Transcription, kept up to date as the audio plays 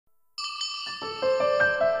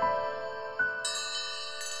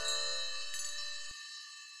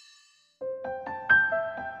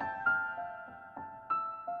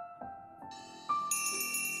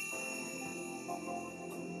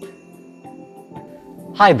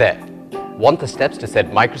Hi there! Want the steps to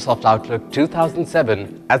set Microsoft Outlook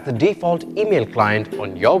 2007 as the default email client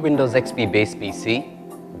on your Windows XP based PC?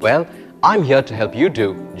 Well, I'm here to help you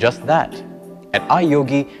do just that. At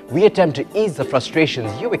iYogi, we attempt to ease the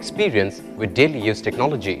frustrations you experience with daily use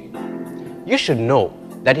technology. You should know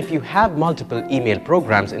that if you have multiple email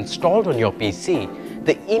programs installed on your PC,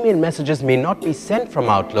 the email messages may not be sent from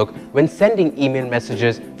Outlook when sending email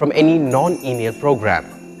messages from any non-email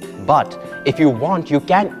program. But if you want, you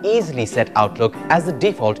can easily set Outlook as the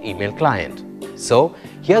default email client. So,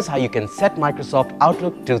 here's how you can set Microsoft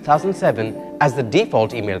Outlook 2007 as the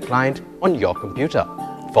default email client on your computer.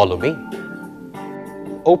 Follow me.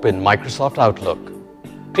 Open Microsoft Outlook.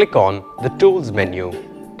 Click on the Tools menu.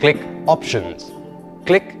 Click Options.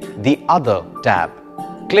 Click the Other tab.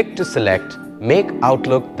 Click to select Make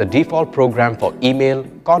Outlook the default program for email,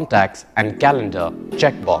 contacts and calendar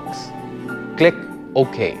checkbox. Click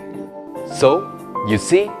OK. So, you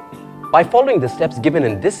see, by following the steps given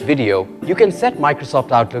in this video, you can set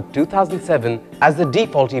Microsoft Outlook 2007 as the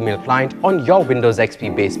default email client on your Windows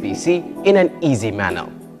XP based PC in an easy manner.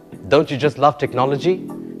 Don't you just love technology?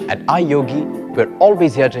 At iYogi, we're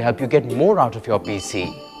always here to help you get more out of your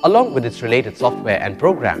PC, along with its related software and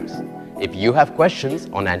programs. If you have questions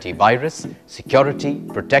on antivirus, security,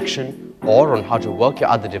 protection, or on how to work your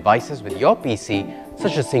other devices with your PC,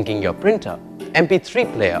 such as syncing your printer,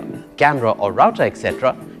 MP3 player, camera or router,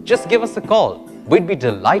 etc., just give us a call. We'd be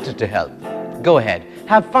delighted to help. Go ahead,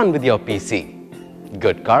 have fun with your PC.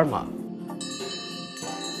 Good karma.